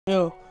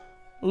Yo,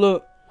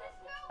 look,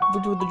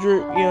 with the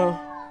drip, yo.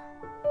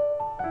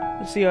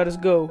 Let's see how this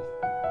go.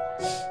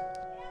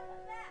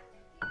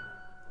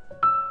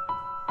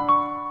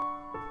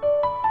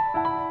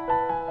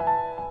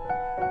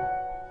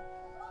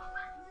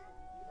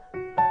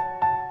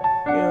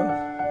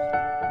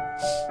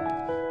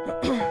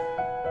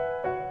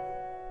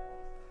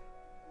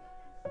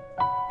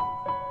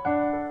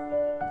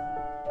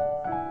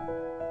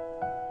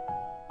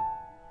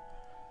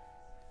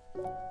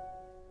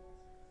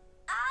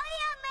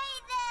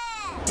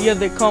 Yeah,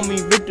 they call me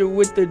Victor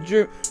with the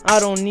drip. I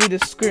don't need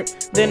a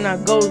script. Then I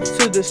go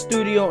to the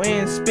studio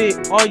and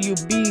spit. All you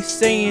be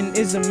saying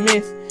is a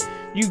myth.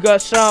 You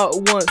got shot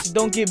once,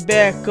 don't get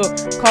back up.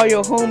 Call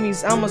your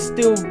homies, I'ma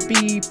still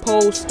be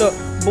post up.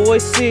 Boy,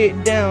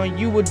 sit down,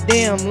 you a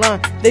damn lie.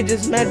 They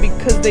just mad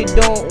because they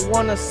don't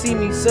wanna see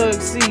me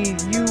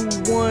succeed. You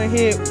one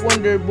hit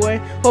wonder, boy.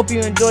 Hope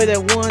you enjoy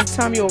that one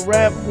time your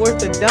rap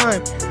worth a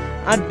dime.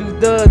 I do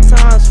the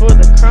times for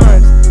the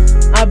crimes.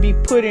 I be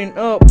putting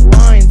up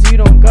lines, you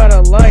don't got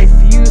a life.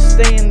 You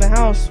stay in the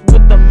house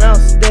with the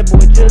mouse, that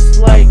boy just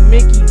like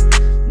Mickey.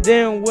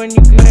 Then when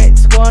you get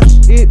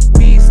squashed, it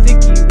be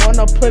sticky.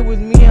 Wanna play with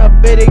me, I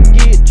better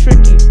get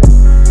tricky.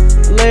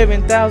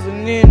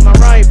 11,000 in my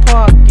right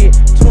pocket,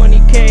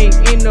 20K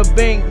in the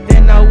bank.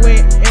 Then I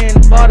went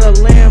and bought a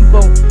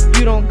Lambo.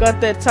 You don't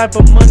got that type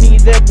of money,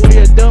 that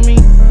boy a dummy.